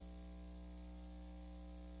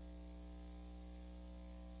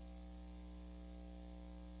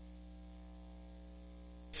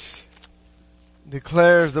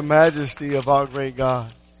declares the majesty of our great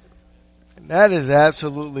God. And that is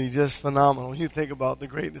absolutely just phenomenal when you think about the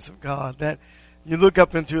greatness of God. That you look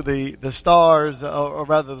up into the stars, or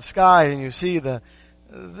rather the sky, and you see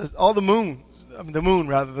all the moon, the moon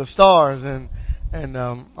rather, the stars, and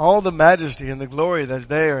all the majesty and the glory that's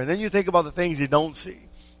there. And then you think about the things you don't see.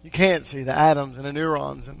 You can't see the atoms and the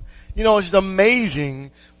neurons. And, it's just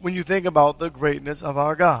amazing when you think about the greatness of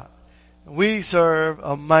our God. We serve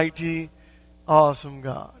a mighty, awesome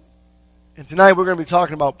God. And tonight we're going to be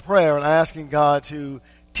talking about prayer and asking God to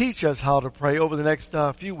teach us how to pray over the next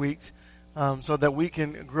few weeks so that we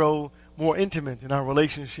can grow more intimate in our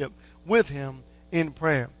relationship with Him in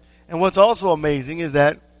prayer. And what's also amazing is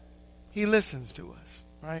that He listens to us,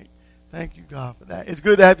 right? Thank you, God, for that. It's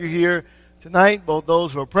good to have you here tonight, both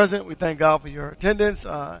those who are present. We thank God for your attendance,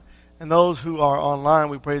 and those who are online,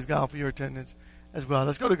 we praise God for your attendance as well.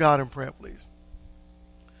 Let's go to God in prayer, please.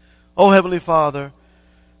 Oh, Heavenly Father,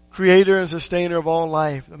 Creator and Sustainer of all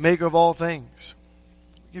life, the Maker of all things,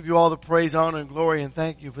 we give you all the praise, honor, and glory, and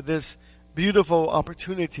thank you for this beautiful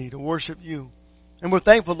opportunity to worship you. And we're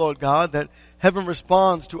thankful, Lord God, that heaven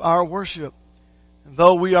responds to our worship. And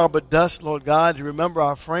though we are but dust, Lord God, you remember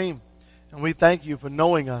our frame, and we thank you for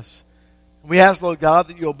knowing us. We ask, Lord God,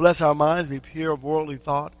 that you'll bless our minds, be pure of worldly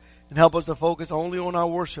thought, and help us to focus only on our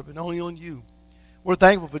worship and only on you. We're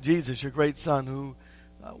thankful for Jesus, your great Son, who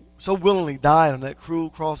so willingly died on that cruel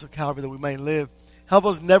cross of Calvary that we may live. Help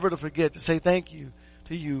us never to forget to say thank you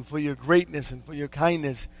to you for your greatness and for your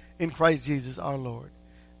kindness in Christ Jesus our Lord.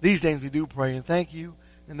 These things we do pray and thank you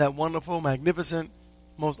in that wonderful, magnificent,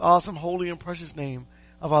 most awesome, holy, and precious name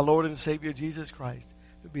of our Lord and Savior Jesus Christ.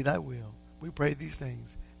 To be thy will. We pray these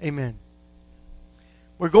things. Amen.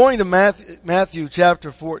 We're going to Matthew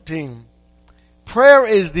chapter 14. Prayer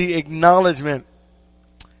is the acknowledgement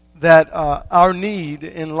that our need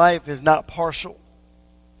in life is not partial.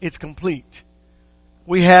 It's complete.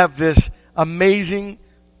 We have this amazing,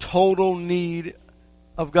 total need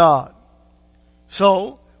of God.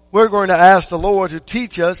 So, we're going to ask the Lord to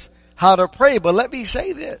teach us how to pray. But let me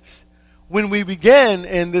say this. When we begin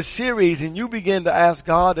in this series and you begin to ask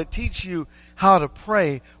God to teach you how to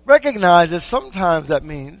pray, recognize that sometimes that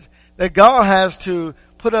means that God has to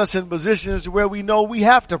put us in positions where we know we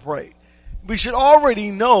have to pray. We should already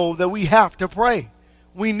know that we have to pray.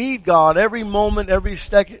 We need God every moment, every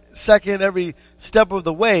second, every step of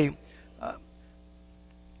the way. But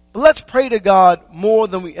let's pray to God more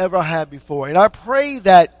than we ever have before. And I pray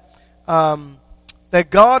that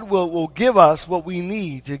God will give us what we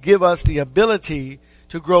need to give us the ability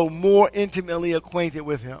to grow more intimately acquainted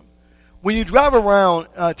with Him. When you drive around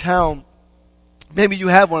town, maybe you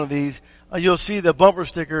have one of these, you'll see the bumper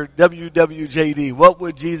sticker, WWJD. What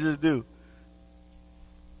would Jesus do?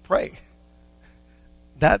 Pray.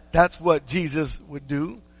 That's what Jesus would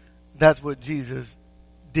do. That's what Jesus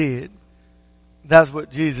did. That's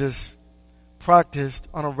what Jesus practiced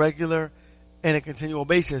on a regular and a continual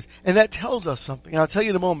basis. And that tells us something. And I'll tell you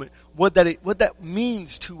in a moment what that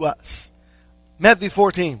means to us. Matthew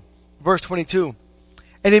 14, verse 22.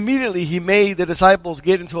 And immediately he made the disciples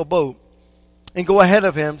get into a boat and go ahead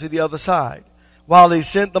of him to the other side, while he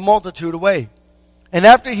sent the multitude away. And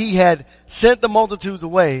after he had sent the multitudes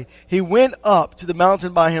away, he went up to the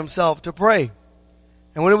mountain by himself to pray.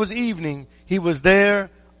 And when it was evening, he was there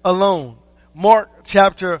alone. Mark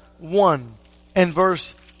chapter 1 and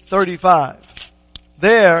verse 35.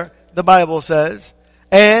 There, the Bible says,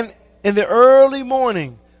 and in the early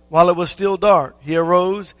morning, while it was still dark, he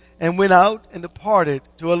arose and went out and departed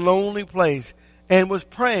to a lonely place and was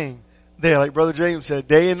praying there, like Brother James said,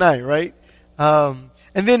 day and night, right?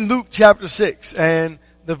 And then Luke chapter 6 and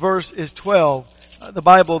the verse is 12. The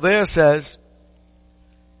Bible there says,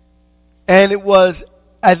 and it was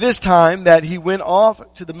at this time that he went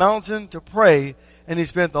off to the mountain to pray, and he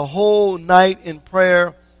spent the whole night in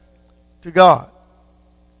prayer to God.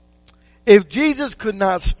 If Jesus could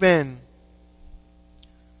not spend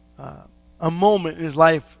a moment in his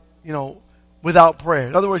life, without prayer.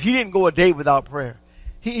 In other words, he didn't go a day without prayer.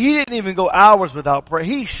 He didn't even go hours without prayer.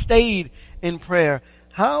 He stayed in prayer.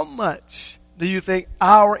 How much do you think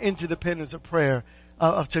our interdependence of prayer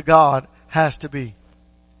to God has to be?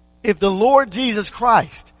 If the Lord Jesus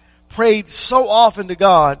Christ prayed so often to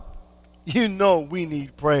God, we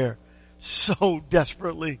need prayer so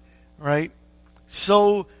desperately, right?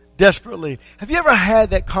 So desperately. Have you ever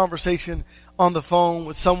had that conversation on the phone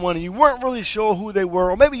with someone and you weren't really sure who they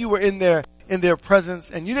were, or maybe you were in their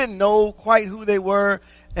presence and you didn't know quite who they were,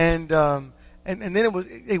 and then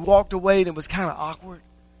they walked away and it was kind of awkward.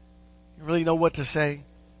 You didn't really know what to say.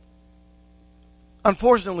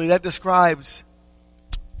 Unfortunately, that describes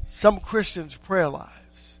some Christians' prayer lives,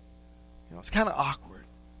 it's kind of awkward.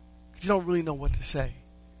 You don't really know what to say.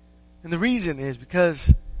 And the reason is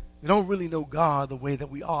because we don't really know God the way that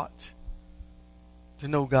we ought to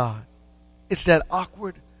know God. It's that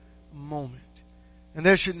awkward moment. And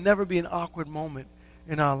there should never be an awkward moment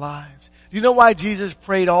in our lives. Do you know why Jesus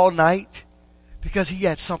prayed all night? Because he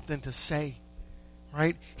had something to say.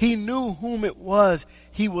 Right? He knew whom it was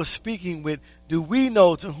he was speaking with. Do we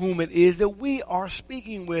know to whom it is that we are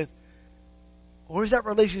speaking with? Or is that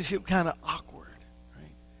relationship kind of awkward?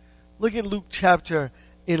 Right? Look at Luke chapter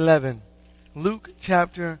 11. Luke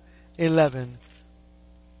chapter 11.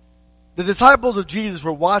 The disciples of Jesus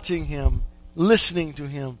were watching him, listening to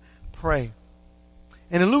him pray.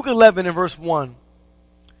 And in Luke 11 in verse 1,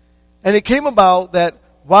 and it came about that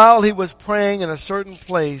while he was praying in a certain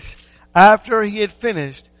place, after he had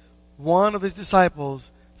finished, one of his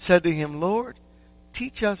disciples said to him, Lord,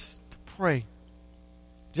 teach us to pray,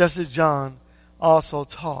 just as John also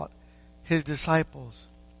taught his disciples.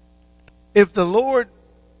 If the Lord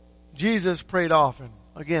Jesus prayed often,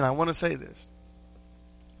 again, I want to say this,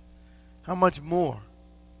 how much more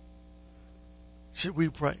should we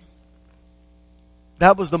pray?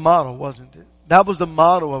 That was the motto, wasn't it? That was the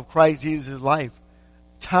motto of Christ Jesus' life.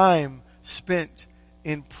 Time spent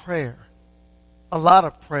in prayer. A lot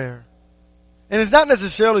of prayer. And it's not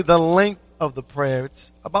necessarily the length of the prayer.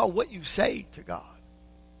 It's about what you say to God.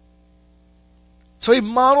 So he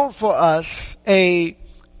modeled for us a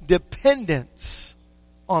dependence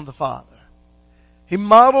on the Father. He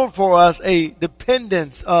modeled for us a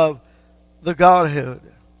dependence of the Godhead.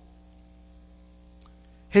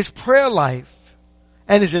 His prayer life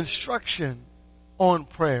and his instruction on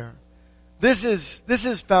prayer. This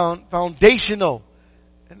is foundational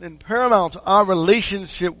and paramount to our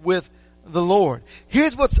relationship with the Lord.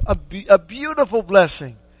 Here's what's a beautiful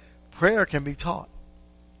blessing. Prayer can be taught.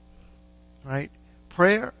 Right?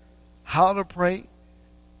 Prayer, how to pray,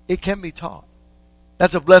 it can be taught.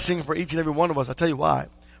 That's a blessing for each and every one of us. I'll tell you why.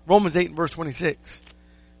 Romans 8 and verse 26.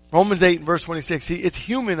 Romans 8 and verse 26. See, it's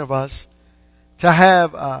human of us to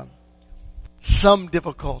have some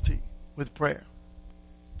difficulty with prayer.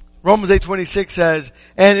 Romans 8:26 says,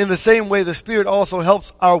 and in the same way the Spirit also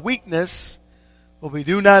helps our weakness, for we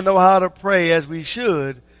do not know how to pray as we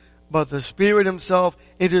should, but the Spirit himself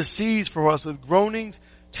intercedes for us with groanings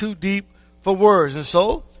too deep for words. And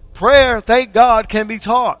so, prayer, thank God, can be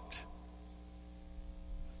taught.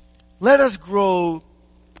 Let us grow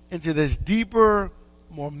into this deeper,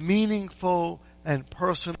 more meaningful, and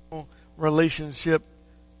personal relationship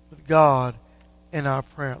with God in our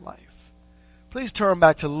prayer life. Please turn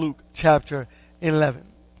back to Luke chapter 11.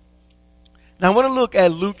 Now I want to look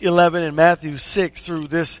at Luke 11 and Matthew 6 through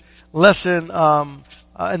this lesson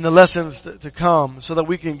and the lessons to come so that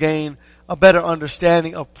we can gain a better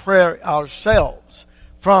understanding of prayer ourselves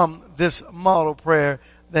from this model prayer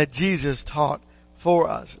that Jesus taught for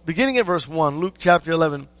us. Beginning at verse 1, Luke chapter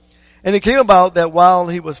 11. And it came about that while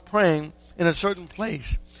he was praying in a certain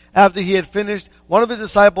place, after he had finished, one of his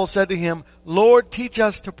disciples said to him, Lord, teach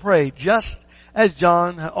us to pray, just as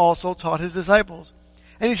John had also taught his disciples.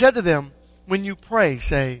 And he said to them, when you pray,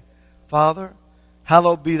 say, Father,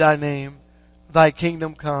 hallowed be thy name, thy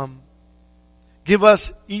kingdom come. Give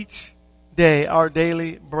us each day our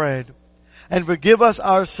daily bread, and forgive us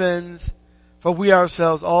our sins, for we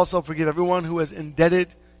ourselves also forgive everyone who is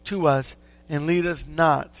indebted to us, and lead us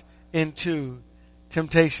not into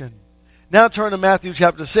temptation. Now turn to Matthew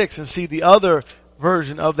chapter 6 and see the other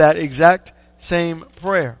version of that exact same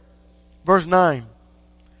prayer. Verse 9.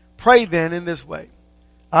 Pray then in this way.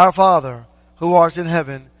 Our Father, who art in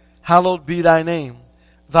heaven, hallowed be thy name.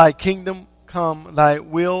 Thy kingdom come, thy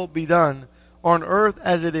will be done, on earth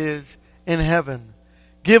as it is in heaven.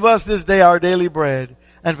 Give us this day our daily bread,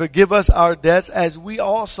 and forgive us our debts as we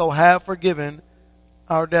also have forgiven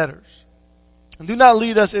our debtors. And do not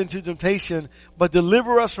lead us into temptation, but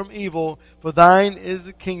deliver us from evil. For thine is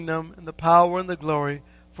the kingdom and the power and the glory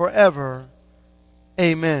forever.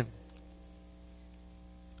 Amen.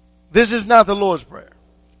 This is not the Lord's Prayer.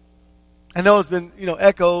 I know it's been,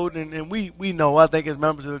 echoed and we know, I think as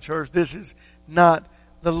members of the church, this is not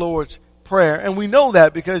the Lord's Prayer. And we know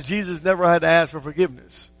that because Jesus never had to ask for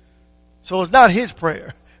forgiveness. So it's not his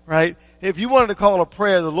prayer, right? If you wanted to call a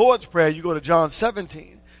prayer the Lord's Prayer, you go to John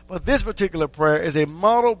 17. But this particular prayer is a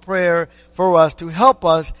model prayer for us to help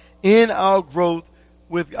us in our growth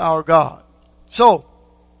with our God. So,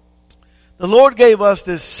 the Lord gave us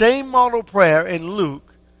this same model prayer in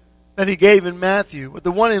Luke that he gave in Matthew. But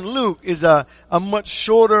the one in Luke is a much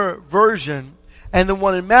shorter version, and the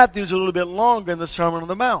one in Matthew is a little bit longer in the Sermon on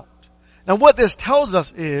the Mount. Now what this tells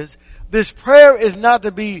us is this prayer is not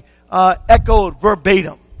to be echoed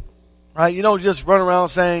verbatim. Right? You don't just run around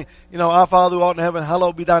saying, Our Father who art in heaven,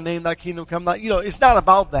 hallowed be thy name, thy kingdom come. It's not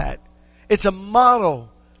about that. It's a model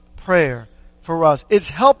prayer for us. It's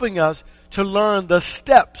helping us to learn the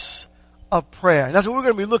steps of prayer. And that's what we're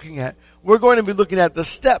going to be looking at. We're going to be looking at the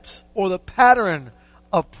steps or the pattern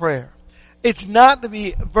of prayer. It's not to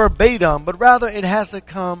be verbatim, but rather it has to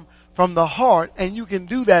come from the heart, and you can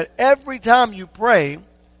do that every time you pray,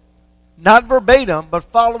 not verbatim, but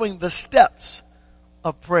following the steps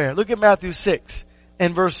of prayer. Look at Matthew 6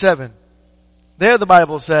 and verse 7. There the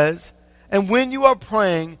Bible says, "And when you are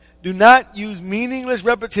praying, do not use meaningless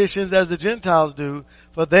repetitions as the Gentiles do,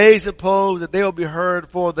 for they suppose that they will be heard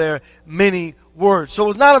for their many words." So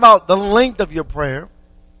it's not about the length of your prayer,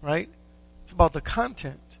 right? It's about the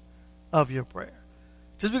content of your prayer.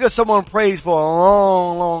 Just because someone prays for a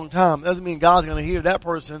long, long time doesn't mean God's going to hear that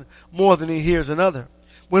person more than he hears another.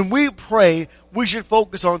 When we pray, we should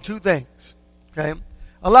focus on two things. Okay?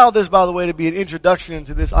 Allow this, by the way, to be an introduction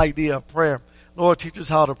to this idea of prayer. Lord, teach us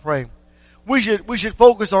how to pray. We should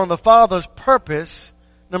focus on the Father's purpose,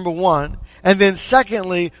 number one. And then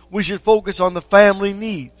secondly, we should focus on the family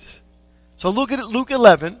needs. So look at Luke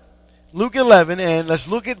 11, and let's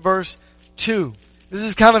look at verse 2. This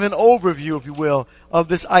is kind of an overview, if you will, of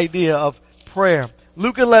this idea of prayer.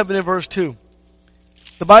 Luke 11 and verse 2.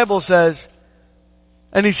 The Bible says,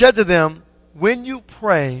 "And he said to them, when you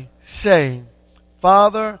pray, say,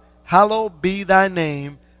 Father, hallowed be thy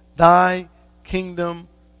name, thy kingdom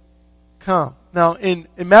come." Now, in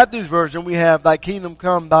Matthew's version, we have thy kingdom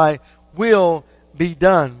come, thy will be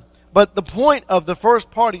done. But the point of the first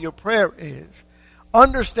part of your prayer is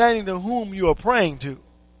understanding to whom you are praying to,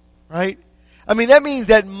 right? I mean, that means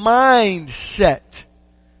that mindset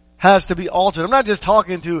has to be altered. I'm not just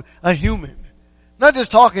talking to a human. I'm not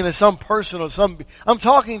just talking to some person or I'm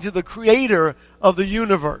talking to the creator of the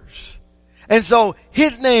universe. And so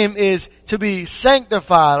his name is to be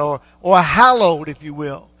sanctified or hallowed, if you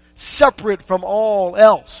will, separate from all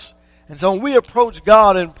else. And so when we approach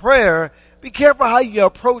God in prayer, be careful how you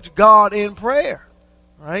approach God in prayer,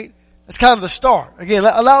 right? That's kind of the start. Again,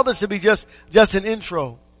 allow this to be just an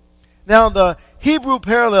intro. Now the Hebrew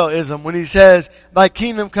parallelism, when he says, thy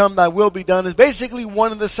kingdom come, thy will be done, is basically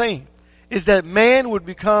one and the same. Is that man would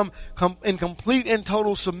become in complete and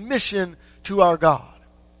total submission to our God.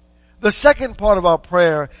 The second part of our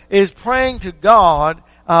prayer is praying to God,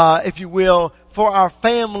 if you will, for our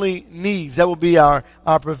family needs. That will be our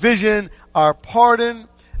provision, our pardon,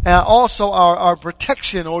 and also our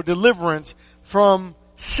protection or deliverance from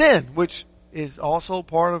sin, which is also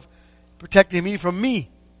part of protecting me,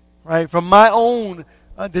 right? From my own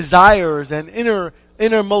desires and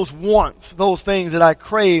innermost wants, those things that I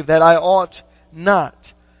crave that I ought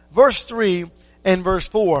not. Verse 3 and verse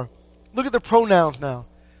 4. Look at the pronouns now.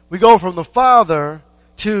 We go from the Father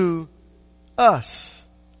to us,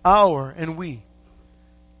 our, and we.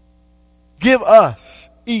 Give us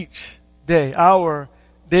each day our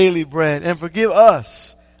daily bread, and forgive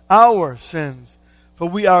us our sins, for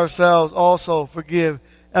we ourselves also forgive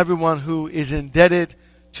everyone who is indebted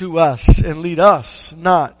to us, and lead us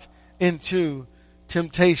not into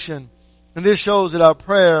temptation. And this shows that our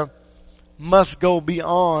prayer must go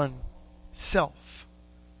beyond self,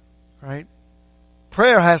 right?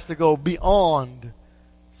 Prayer has to go beyond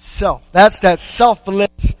self. That's that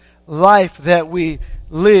selfless life that we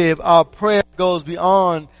live. Our prayer goes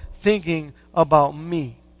beyond thinking about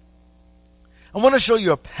me. I want to show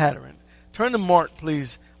you a pattern. Turn to Mark,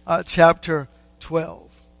 please, chapter 12.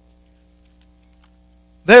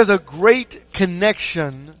 There's a great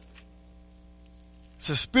connection, it's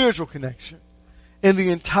a spiritual connection, in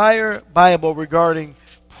the entire Bible regarding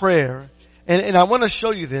prayer. And I want to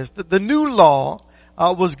show you this. The new law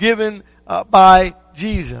was given by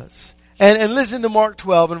Jesus. And listen to Mark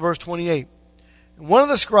 12 and verse 28. One of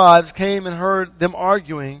the scribes came and heard them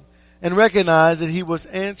arguing and recognized that he was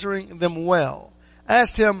answering them well.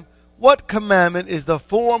 Asked him, what commandment is the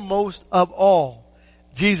foremost of all?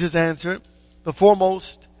 Jesus answered, the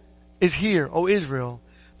foremost is here, O Israel.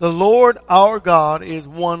 The Lord our God is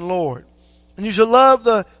one Lord. And you shall love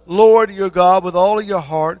the Lord your God with all of your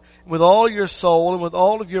heart, with all your soul, and with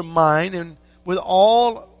all of your mind, and with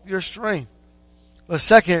all your strength. The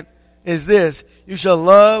second is this, you shall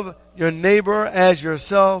love your neighbor as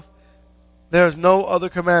yourself. There is no other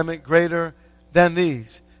commandment greater than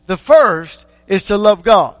these. The first is to love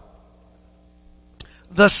God.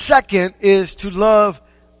 The second is to love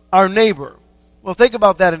our neighbor. Well, think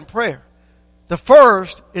about that in prayer. The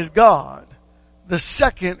first is God. The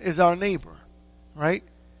second is our neighbor, right?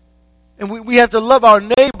 And we have to love our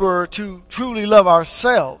neighbor to truly love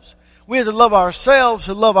ourselves. We have to love ourselves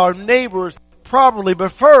to love our neighbors properly.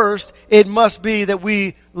 But first, it must be that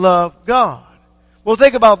we love God. Well,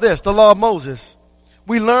 think about this, the law of Moses.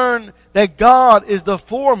 We learn that God is the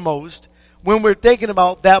foremost when we're thinking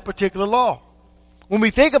about that particular law. When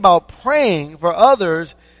we think about praying for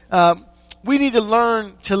others, we need to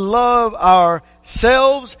learn to love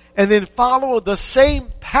ourselves and then follow the same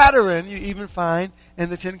pattern you even find in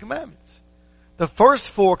the Ten Commandments. The first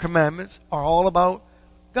 4 commandments are all about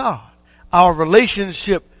God, our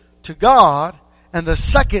relationship to God, and the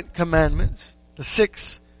second commandments, the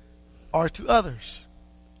 6, are to others,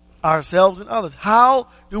 ourselves and others. How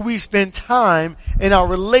do we spend time in our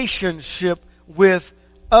relationship with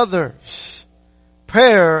others?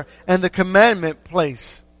 Prayer and the commandment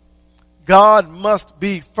place. God must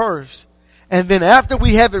be first. And then after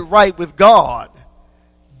we have it right with God,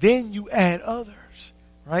 then you add others,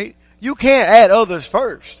 right? You can't add others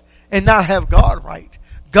first and not have God right.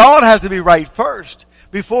 God has to be right first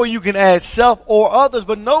before you can add self or others.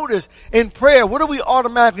 But notice, in prayer, what do we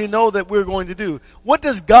automatically know that we're going to do? What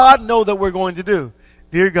does God know that we're going to do?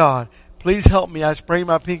 Dear God, please help me. I sprained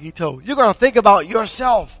my pinky toe. You're going to think about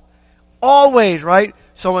yourself. Always, right?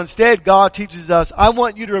 So instead, God teaches us, I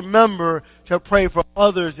want you to remember to pray for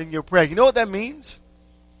others in your prayer. You know what that means?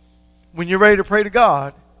 When you're ready to pray to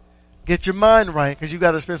God, get your mind right, because you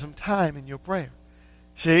got to spend some time in your prayer.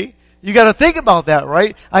 See? You got to think about that,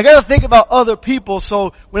 right? I got to think about other people.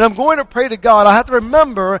 So when I'm going to pray to God, I have to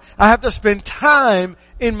remember I have to spend time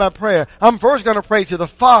in my prayer. I'm first going to pray to the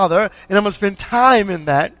Father, and I'm going to spend time in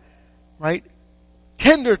that, right?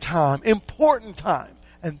 Tender time, important time.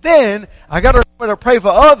 And then I got to remember to pray for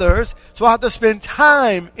others, so I have to spend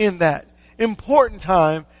time in that important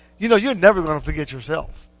time. You know, you're never going to forget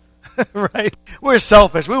yourself, right? We're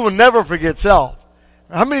selfish. We will never forget self.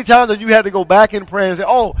 How many times have you had to go back in prayer and say,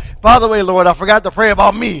 oh, by the way, Lord, I forgot to pray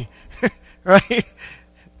about me, right?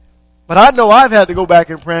 But I know I've had to go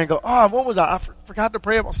back in prayer and go, oh, what was I? I forgot to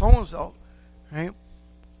pray about so-and-so, right?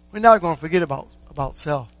 We're not going to forget about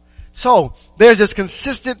self. So, there's this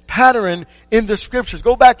consistent pattern in the scriptures.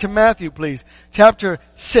 Go back to Matthew, please, chapter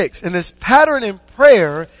 6. And this pattern in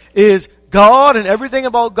prayer is God and everything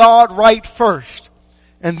about God right first.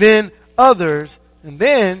 And then others. And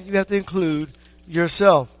then you have to include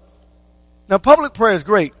yourself. Now, public prayer is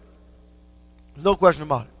great. There's no question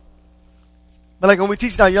about it. But like when we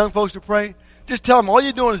teach our young folks to pray, just tell them all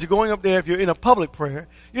you're doing is you're going up there, if you're in a public prayer,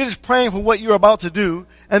 you're just praying for what you're about to do,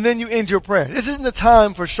 and then you end your prayer. This isn't the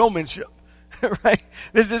time for showmanship, right?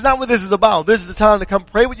 This is not what this is about. This is the time to come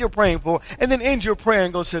pray what you're praying for, and then end your prayer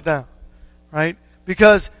and go sit down, right?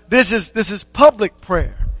 Because this is public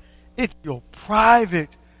prayer. It's your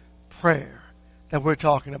private prayer that we're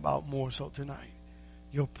talking about more so tonight.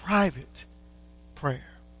 Your private prayer.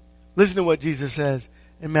 Listen to what Jesus says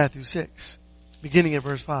in Matthew 6, beginning at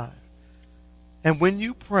verse 5. And when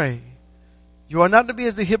you pray, you are not to be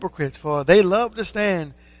as the hypocrites, for they love to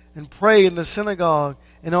stand and pray in the synagogue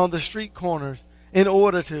and on the street corners in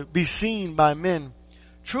order to be seen by men.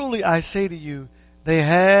 Truly I say to you, they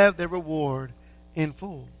have their reward in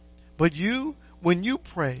full. But you, when you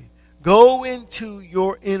pray, go into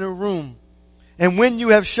your inner room. And when you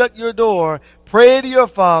have shut your door, pray to your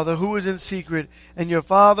Father who is in secret, and your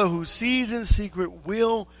Father who sees in secret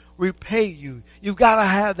will repay you. You've got to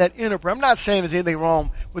have that inner prayer. I'm not saying there's anything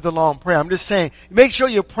wrong with the long prayer. I'm just saying make sure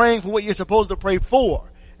you're praying for what you're supposed to pray for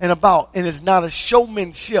and about. And it's not a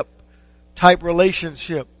showmanship type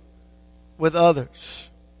relationship with others.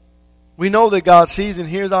 We know that God sees and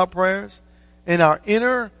hears our prayers in our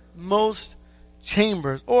innermost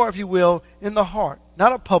chambers, or if you will, in the heart.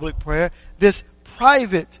 Not a public prayer, this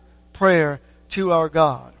private prayer to our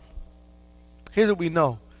God. Here's what we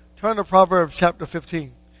know. Turn to Proverbs chapter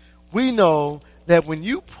 15. We know that when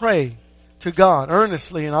you pray to God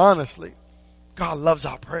earnestly and honestly, God loves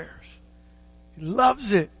our prayers. He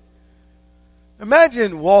loves it.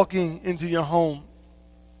 Imagine walking into your home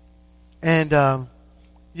and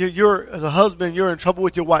you're as a husband, you're in trouble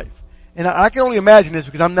with your wife. And I can only imagine this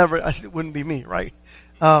because it wouldn't be me, right?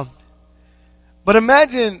 But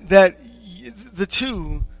imagine that the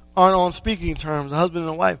two aren't on speaking terms, a husband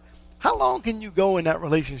and a wife. How long can you go in that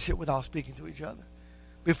relationship without speaking to each other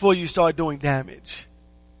before you start doing damage?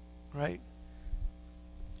 Right?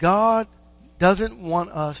 God doesn't want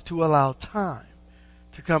us to allow time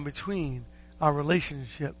to come between our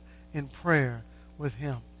relationship in prayer with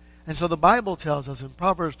Him. And so the Bible tells us in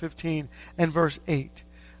Proverbs 15 and verse 8,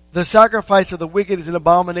 the sacrifice of the wicked is an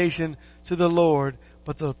abomination to the Lord,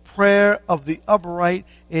 but the prayer of the upright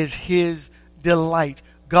is His delight.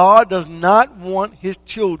 God does not want His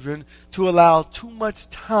children to allow too much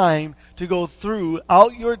time to go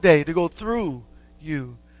throughout your day, to go through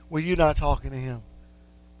you, where you're not talking to Him.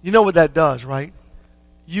 You know what that does, right?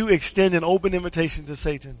 You extend an open invitation to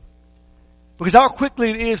Satan. Because how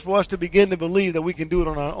quickly it is for us to begin to believe that we can do it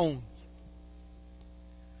on our own.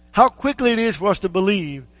 How quickly it is for us to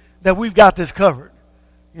believe that we've got this covered.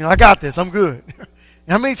 You know, I got this, I'm good.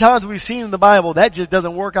 How many times have we seen in the Bible that just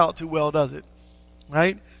doesn't work out too well, does it?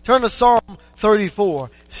 Right? Turn to Psalm 34.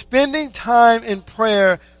 Spending time in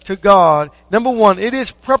prayer to God. Number one, it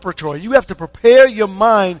is preparatory. You have to prepare your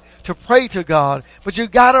mind to pray to God. But you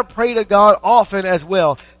gotta pray to God often as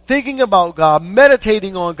well. Thinking about God,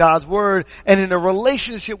 meditating on God's Word, and in a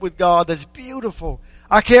relationship with God that's beautiful.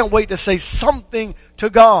 I can't wait to say something to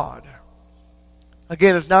God.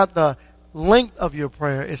 Again, it's not the length of your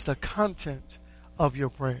prayer, it's the content of your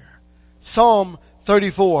prayer. Psalm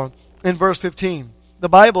 34 in verse 15. The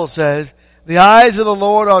Bible says, the eyes of the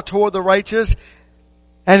Lord are toward the righteous,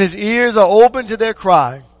 and His ears are open to their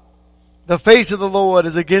cry. The face of the Lord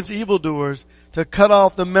is against evildoers, to cut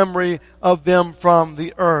off the memory of them from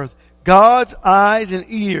the earth. God's eyes and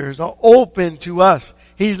ears are open to us.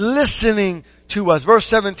 He's listening to us. Verse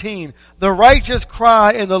 17, the righteous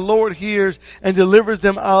cry and the Lord hears and delivers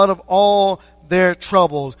them out of all their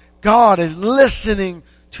troubles. God is listening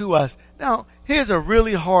to us. Now, here's a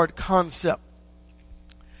really hard concept.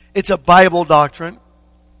 It's a Bible doctrine.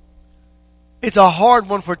 It's a hard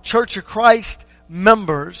one for Church of Christ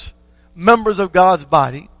members of God's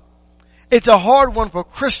body. It's a hard one for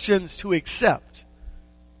Christians to accept.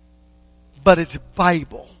 But it's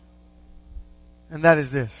Bible. And that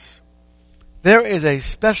is this. There is a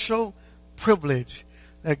special privilege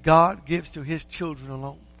that God gives to His children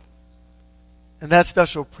alone. And that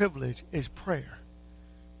special privilege is prayer.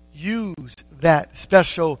 Use that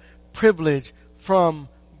special privilege from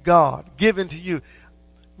God given to you.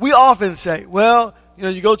 We often say, well, you know,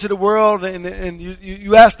 you go to the world and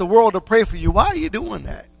you ask the world to pray for you. Why are you doing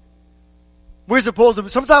that? We're supposed to,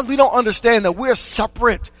 sometimes we don't understand that we're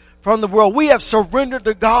separate from the world. We have surrendered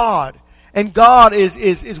to God. And God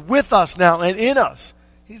is with us now and in us.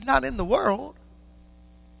 He's not in the world.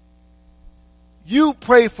 You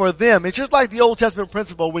pray for them. It's just like the Old Testament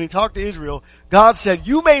principle when He talked to Israel. God said,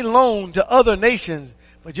 you may loan to other nations,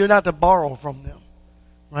 but you're not to borrow from them.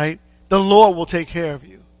 Right? The Lord will take care of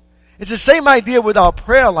you. It's the same idea with our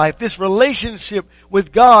prayer life. This relationship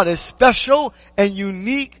with God is special and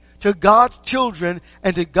unique to God's children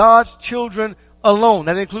and to God's children alone.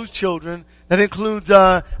 That includes children. That includes, who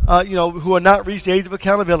are not reached the age of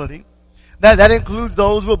accountability. That includes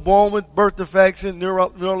those who are born with birth defects and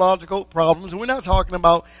neurological problems. And we're not talking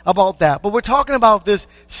about that. But we're talking about this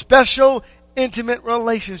special, intimate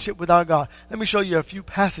relationship with our God. Let me show you a few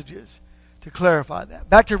passages to clarify that.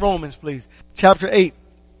 Back to Romans, please. Chapter 8.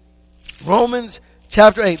 Romans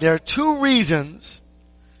chapter 8. There are two reasons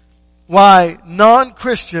why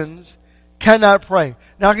non-Christians cannot pray.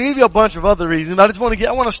 Now I can give you a bunch of other reasons, but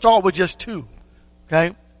I want to start with just two.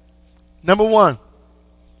 Okay? Number one.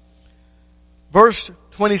 Verse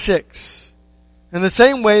 26. In the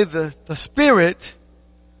same way, the Spirit,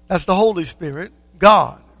 that's the Holy Spirit,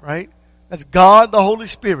 God, right? That's God, the Holy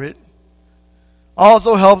Spirit,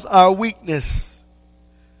 also helps our weakness.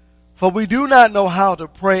 For we do not know how to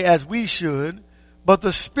pray as we should, but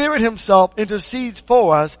the Spirit Himself intercedes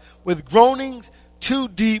for us with groanings too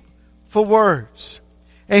deep for words.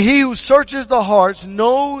 And He who searches the hearts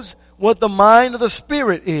knows what the mind of the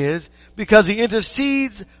Spirit is, because He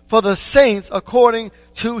intercedes for the saints according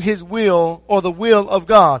to His will, or the will of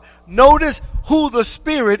God. Notice who the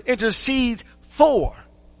Spirit intercedes for.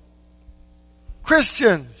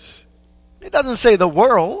 Christians. It doesn't say the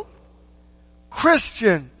world.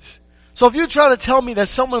 Christians. So if you try to tell me that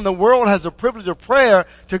someone in the world has a privilege of prayer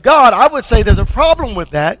to God, I would say there's a problem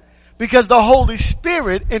with that, because the Holy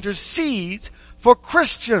Spirit intercedes for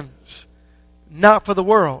Christians, not for the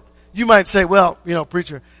world. You might say, well,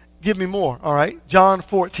 preacher, give me more. All right. John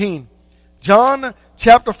 14. John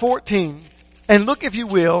chapter 14. And look, if you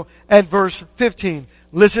will, at verse 15.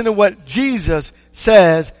 Listen to what Jesus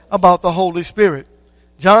says about the Holy Spirit.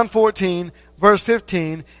 John 14 verse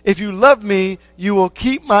 15. If you love me, you will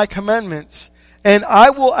keep my commandments. And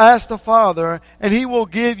I will ask the Father, and He will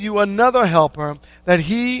give you another helper, that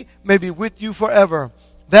He may be with you forever.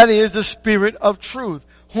 That is the Spirit of truth,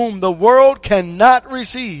 whom the world cannot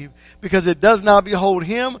receive, because it does not behold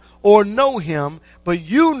Him or know Him, but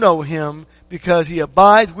you know Him, because He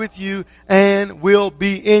abides with you and will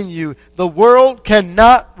be in you. The world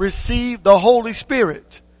cannot receive the Holy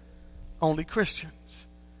Spirit. Only Christians.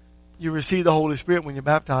 You receive the Holy Spirit when you're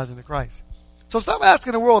baptized into Christ. So stop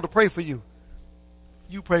asking the world to pray for you.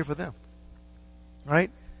 You pray for them. Right?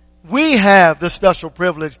 We have the special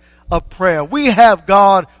privilege of prayer. We have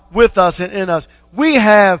God with us and in us. We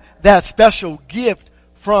have that special gift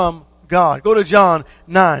from God. Go to John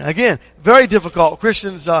 9. Again, very difficult.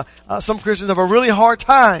 Christians, some Christians have a really hard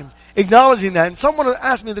time acknowledging that. And someone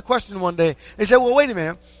asked me the question one day. They said, well, wait a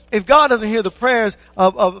minute. If God doesn't hear the prayers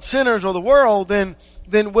of sinners or the world, then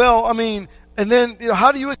well, I mean, and then,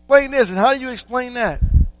 how do you explain this and how do you explain that?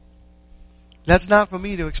 That's not for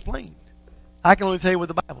me to explain. I can only tell you what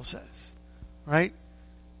the Bible says. Right?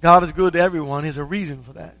 God is good to everyone. There's a reason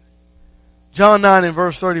for that. John 9 and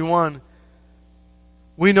verse 31,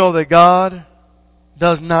 we know that God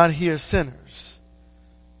does not hear sinners.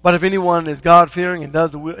 But if anyone is God-fearing and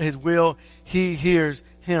does His will, He hears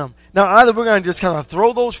him. Now, either we're going to just kind of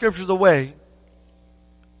throw those scriptures away,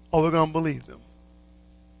 or we're going to believe them.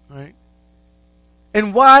 Right?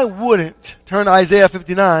 And why wouldn't, turn to Isaiah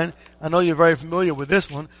 59, I know you're very familiar with this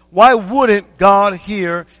one, why wouldn't God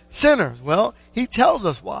hear sinners? Well, He tells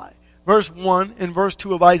us why. Verse 1 and verse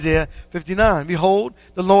 2 of Isaiah 59. Behold,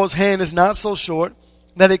 the Lord's hand is not so short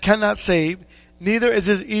that it cannot save, neither is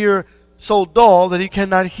His ear so dull that He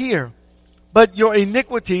cannot hear. But your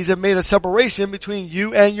iniquities have made a separation between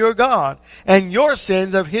you and your God, and your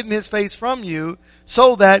sins have hidden His face from you,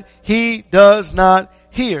 so that He does not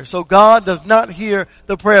hear. So God does not hear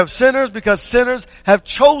the prayer of sinners because sinners have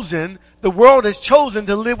chosen, the world has chosen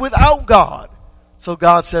to live without God. So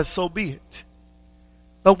God says, so be it.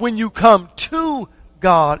 But when you come to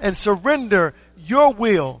God and surrender your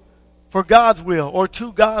will for God's will or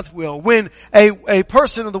to God's will, when a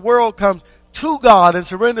person of the world comes to God and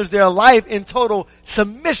surrenders their life in total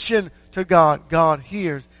submission to God, God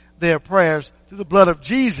hears their prayers through the blood of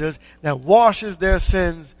Jesus that washes their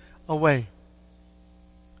sins away.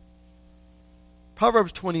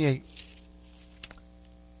 Proverbs 28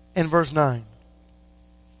 and verse 9.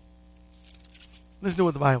 Listen to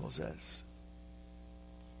what the Bible says.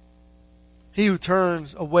 He who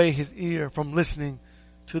turns away his ear from listening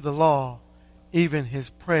to the law, even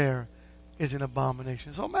his prayer is an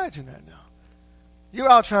abomination. So imagine that now. You're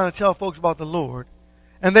out trying to tell folks about the Lord,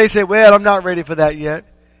 and they say, well, I'm not ready for that yet.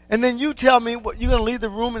 And then you tell me, what, you're going to leave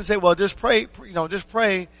the room and say, well, just pray, just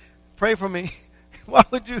pray for me. Why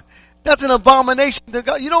would you? That's an abomination to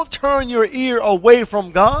God. You don't turn your ear away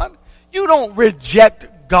from God. You don't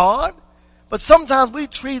reject God. But sometimes we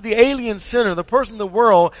treat the alien sinner, the person in the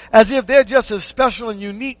world, as if they're just as special and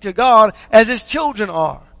unique to God as His children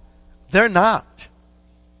are. They're not.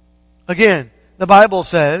 Again, the Bible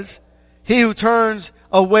says, he who turns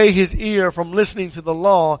away his ear from listening to the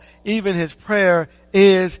law, even his prayer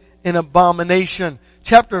is an abomination.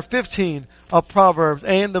 Chapter 15 of Proverbs,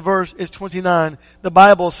 and the verse is 29. The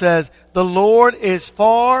Bible says, the Lord is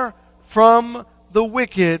far from the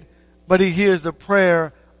wicked, but He hears the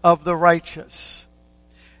prayer of the righteous.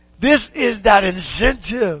 This is that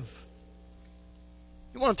incentive.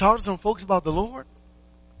 You want to talk to some folks about the Lord?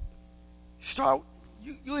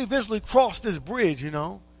 You eventually cross this bridge,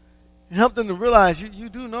 and help them to realize you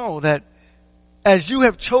do know that as you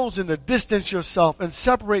have chosen to distance yourself and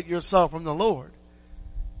separate yourself from the Lord,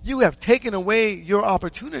 you have taken away your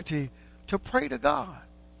opportunity to pray to God.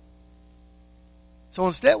 So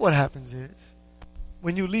instead what happens is,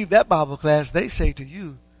 when you leave that Bible class, they say to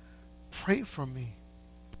you, pray for me.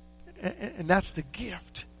 And that's the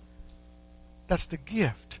gift. That's the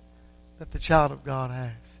gift that the child of God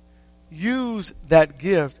has. Use that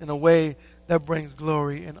gift in a way that brings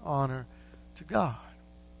glory and honor to God.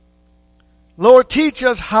 Lord, teach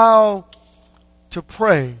us how to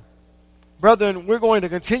pray. Brethren, we're going to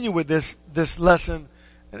continue with this lesson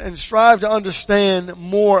and strive to understand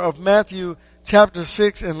more of Matthew chapter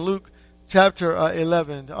 6 and Luke chapter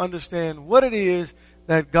 11 to understand what it is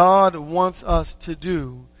that God wants us to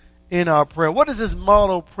do in our prayer. What does this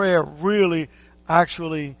model prayer really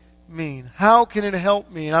actually mean? How can it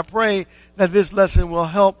help me? And I pray that this lesson will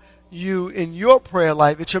help you in your prayer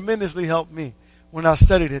life. It tremendously helped me when I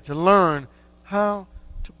studied it to learn how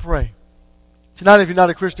to pray. Tonight, if you're not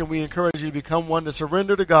a Christian, we encourage you to become one to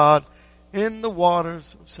surrender to God in the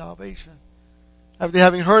waters of salvation. After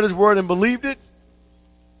having heard His word and believed it,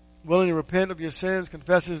 willing to repent of your sins,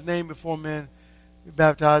 confess His name before men, be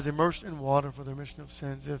baptized, immersed in water for the remission of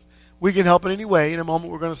sins. If we can help in any way, in a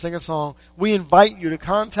moment we're going to sing a song. We invite you to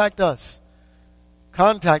contact us.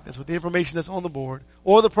 Contact us with the information that's on the board,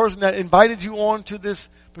 or the person that invited you on to this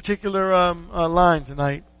particular line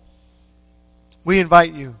tonight. We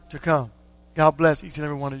invite you to come. God bless each and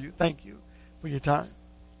every one of you. Thank you for your time.